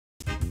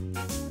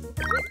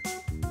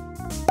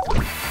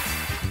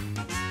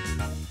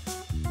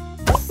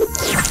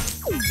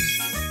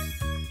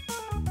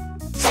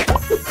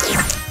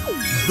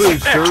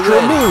Booster Extra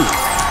ready. move.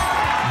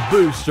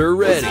 Booster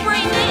ready.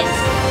 Spray this.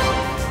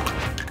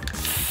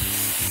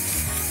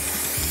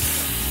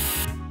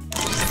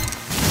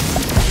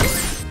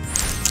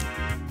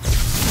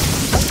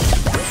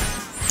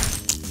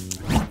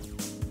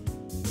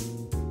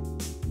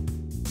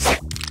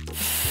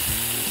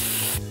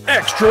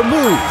 Extra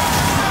move.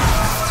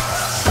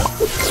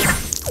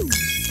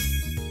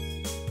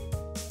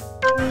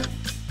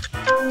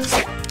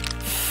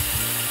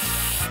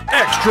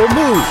 Extra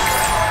move.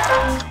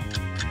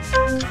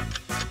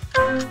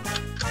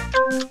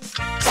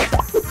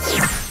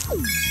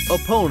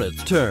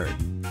 Opponent's turn.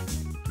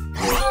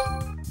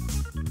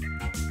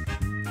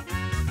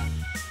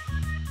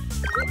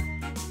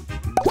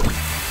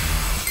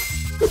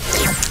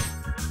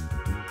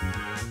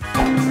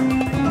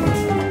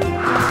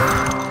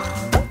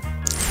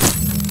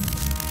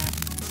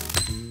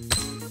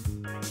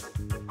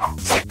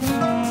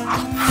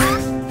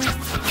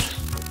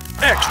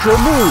 Extra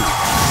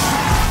move.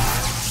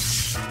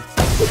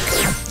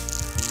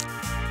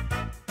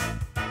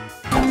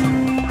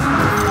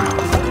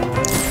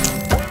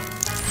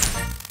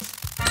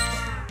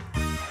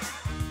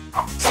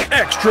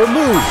 Extra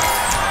move.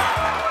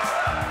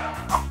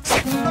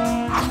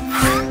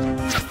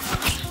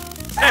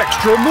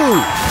 Extra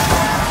move.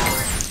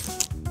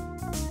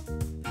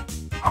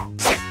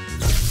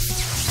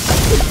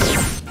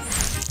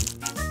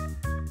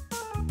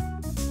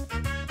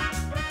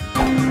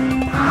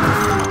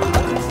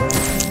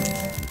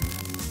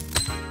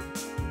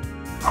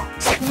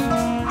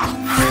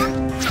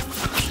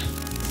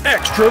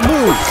 Extra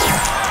move.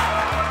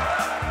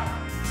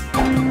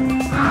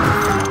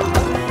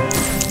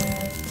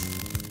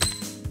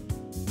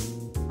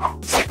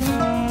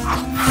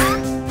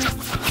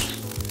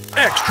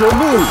 Extra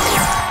move.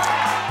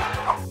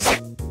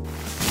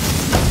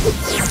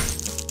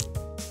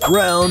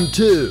 Round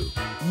 2.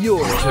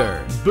 Your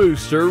turn.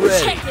 Booster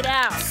ready. Check it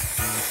out.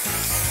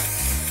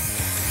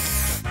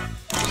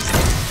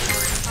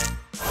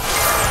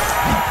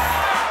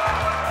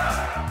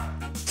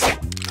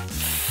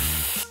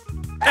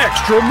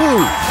 Extra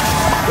move.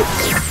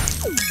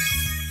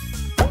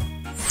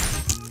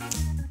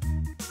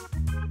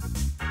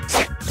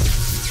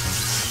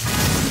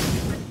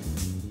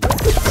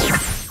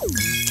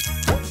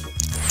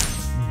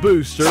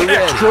 Booster ready.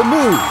 Extra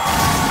move.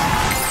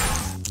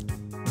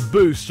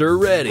 Booster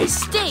ready.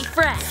 Stay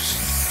fresh.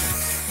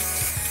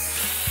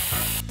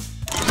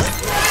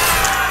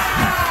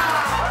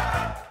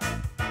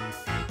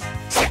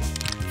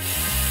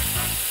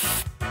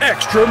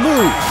 Extra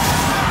move.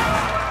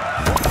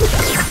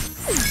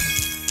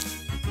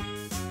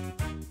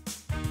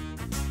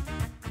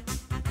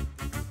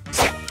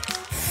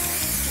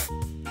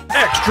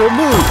 Extra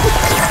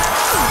move.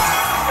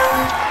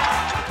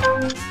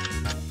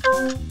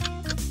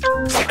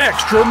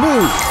 Extra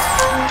move.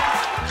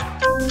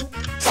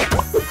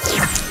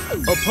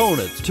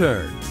 Opponent's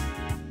turn.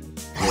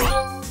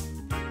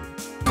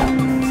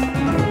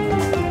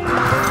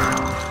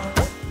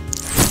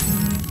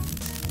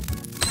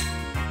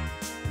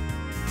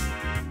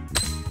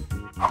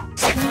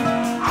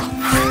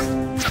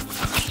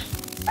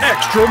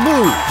 Extra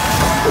move.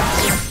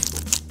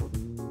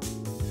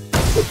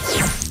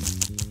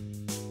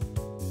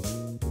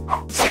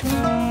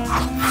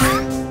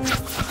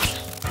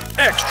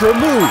 Extra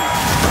move.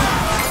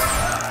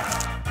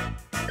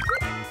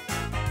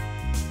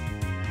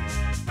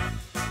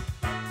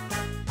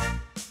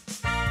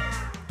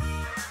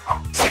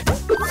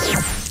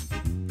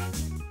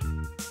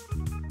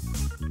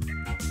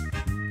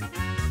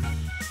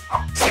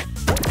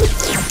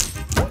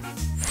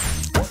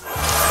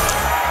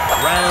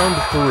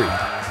 Round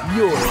 3.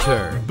 Your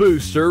turn.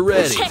 Booster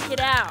ready. Check it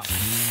out.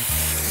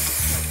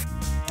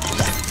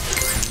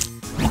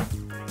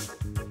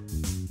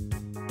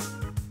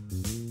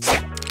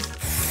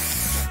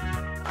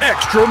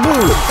 Extra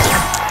move.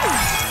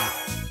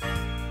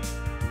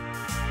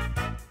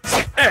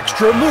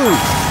 Extra move.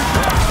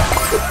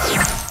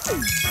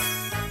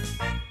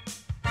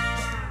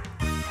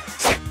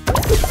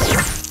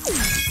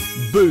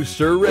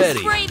 Booster ready.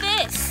 Spray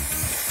this.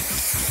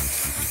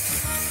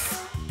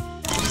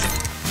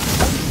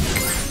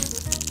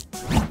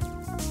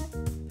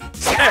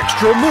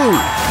 Extra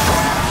move.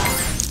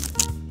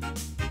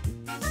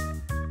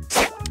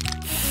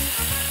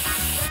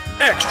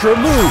 Extra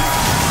move.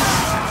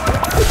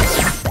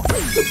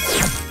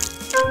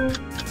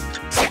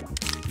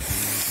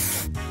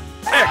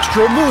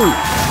 Extra move.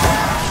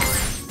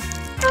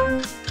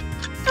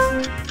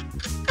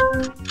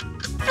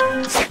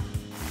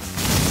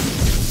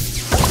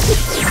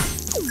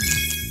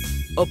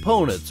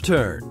 Opponent's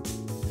turn.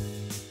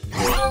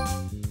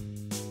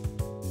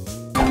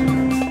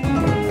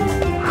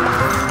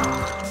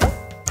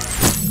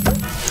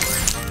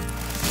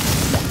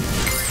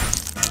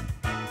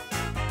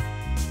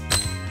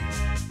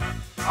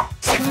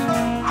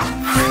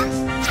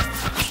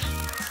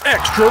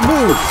 Extra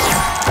move.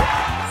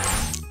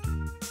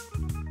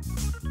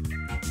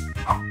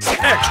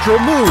 Extra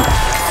move.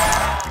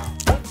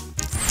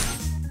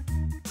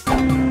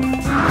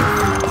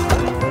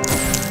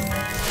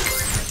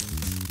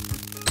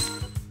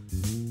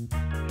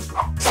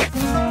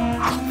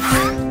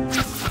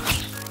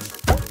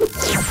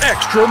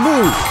 Extra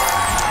move.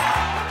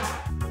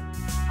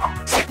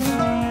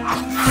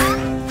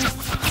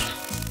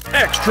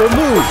 Extra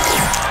move.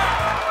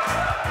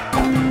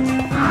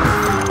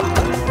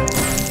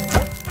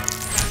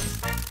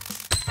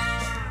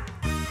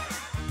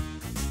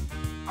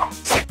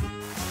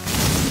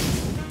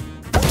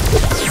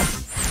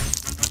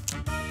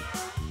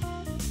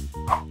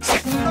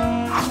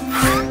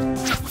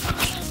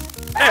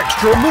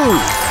 Extra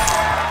move.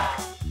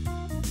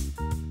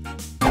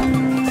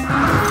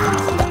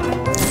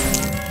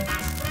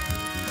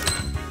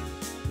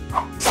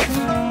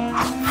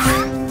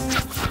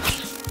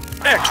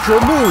 Extra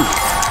move.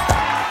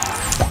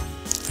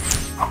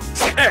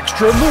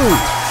 Extra move.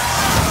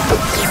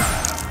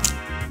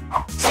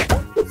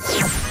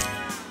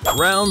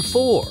 Round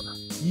 4.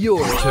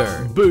 Your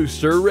turn.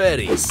 Booster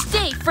ready.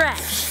 Stay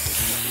fresh.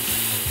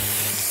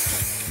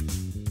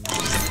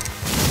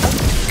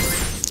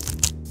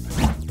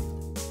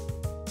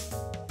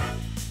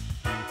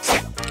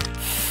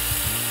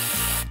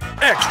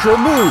 Extra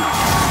move.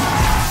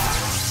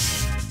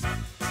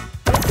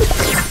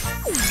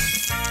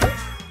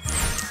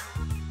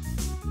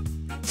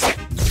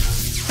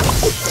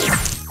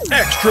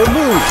 Extra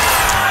move.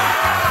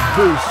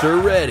 Booster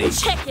ready.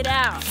 Check it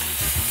out.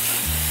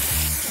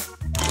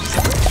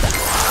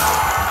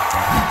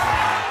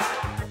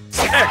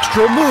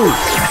 Extra move.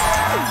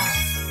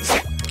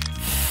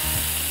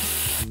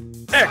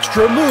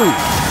 Extra move.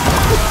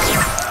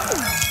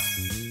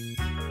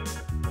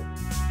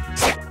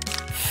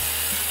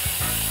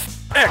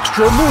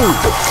 Extra move.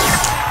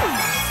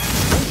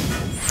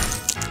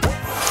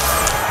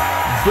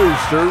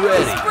 Booster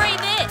ready. Spray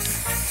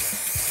this.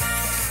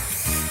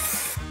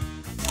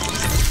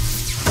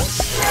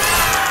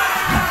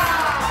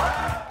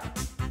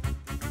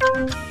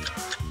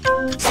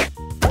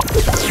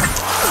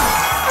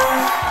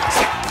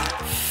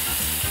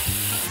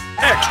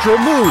 Extra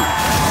move.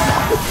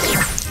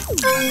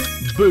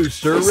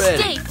 Booster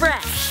ready. Stay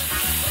fresh.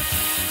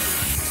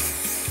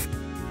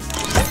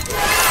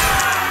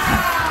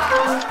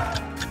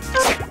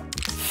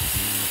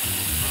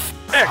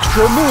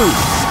 Extra move.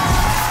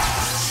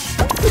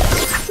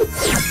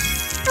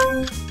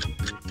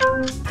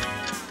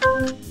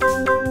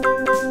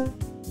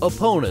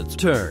 Opponent's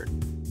turn.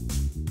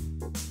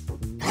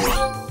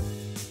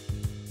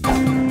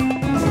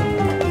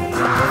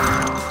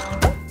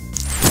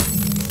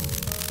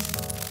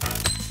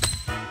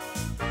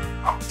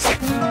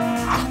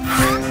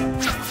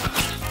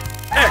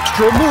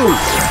 Extra move.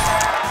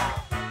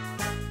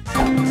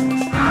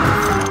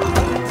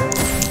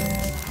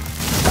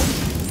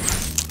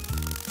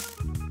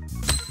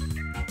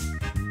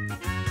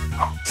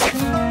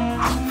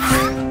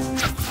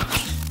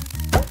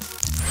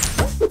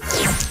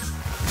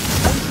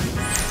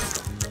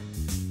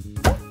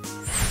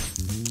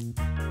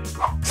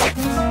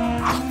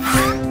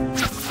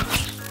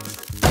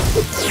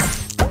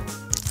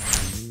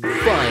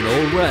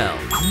 Final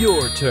round.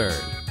 Your turn.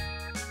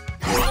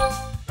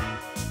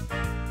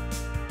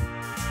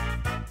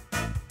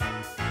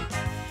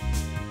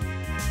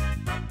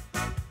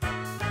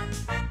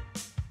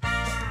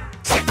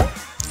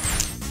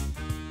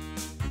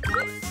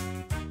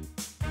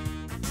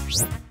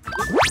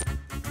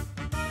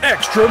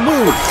 Extra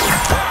move.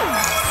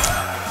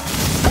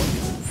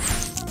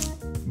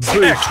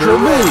 Booster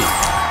ready.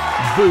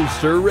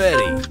 Booster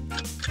ready.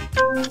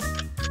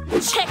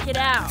 Check it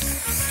out.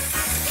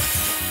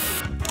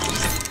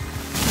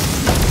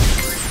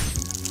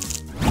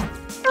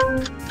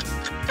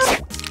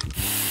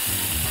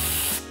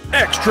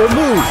 Extra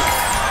move.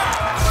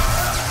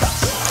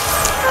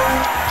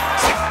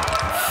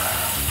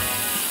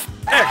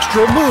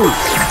 Extra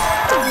move.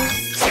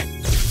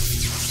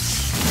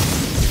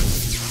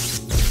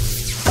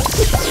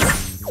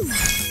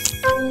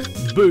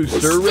 Booster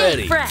Stay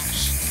ready.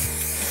 fresh.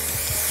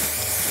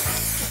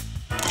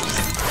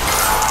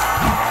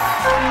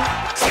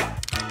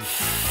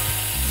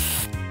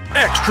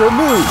 Extra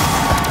move.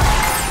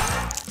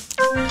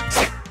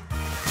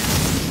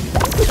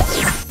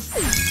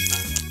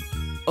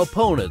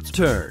 Opponent's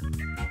turn.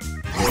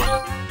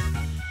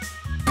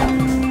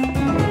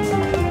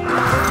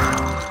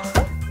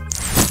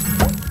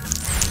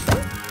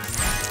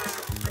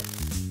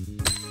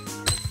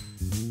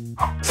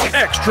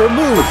 Extra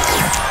move.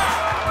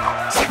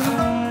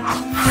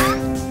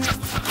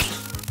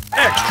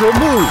 Extra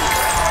move.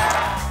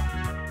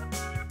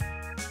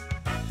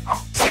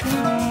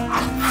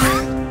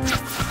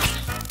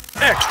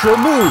 Extra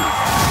move.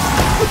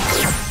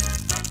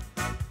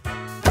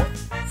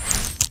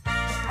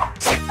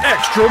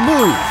 Extra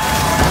move.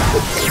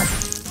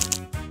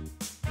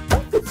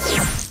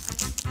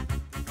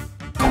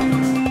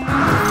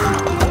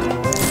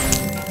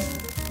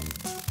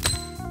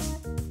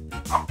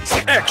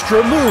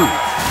 Extra move.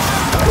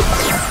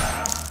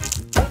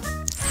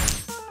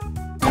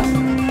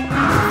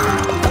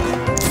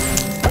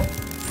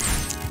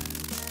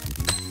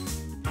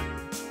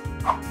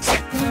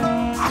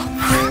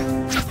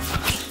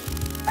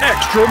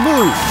 Extra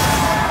move.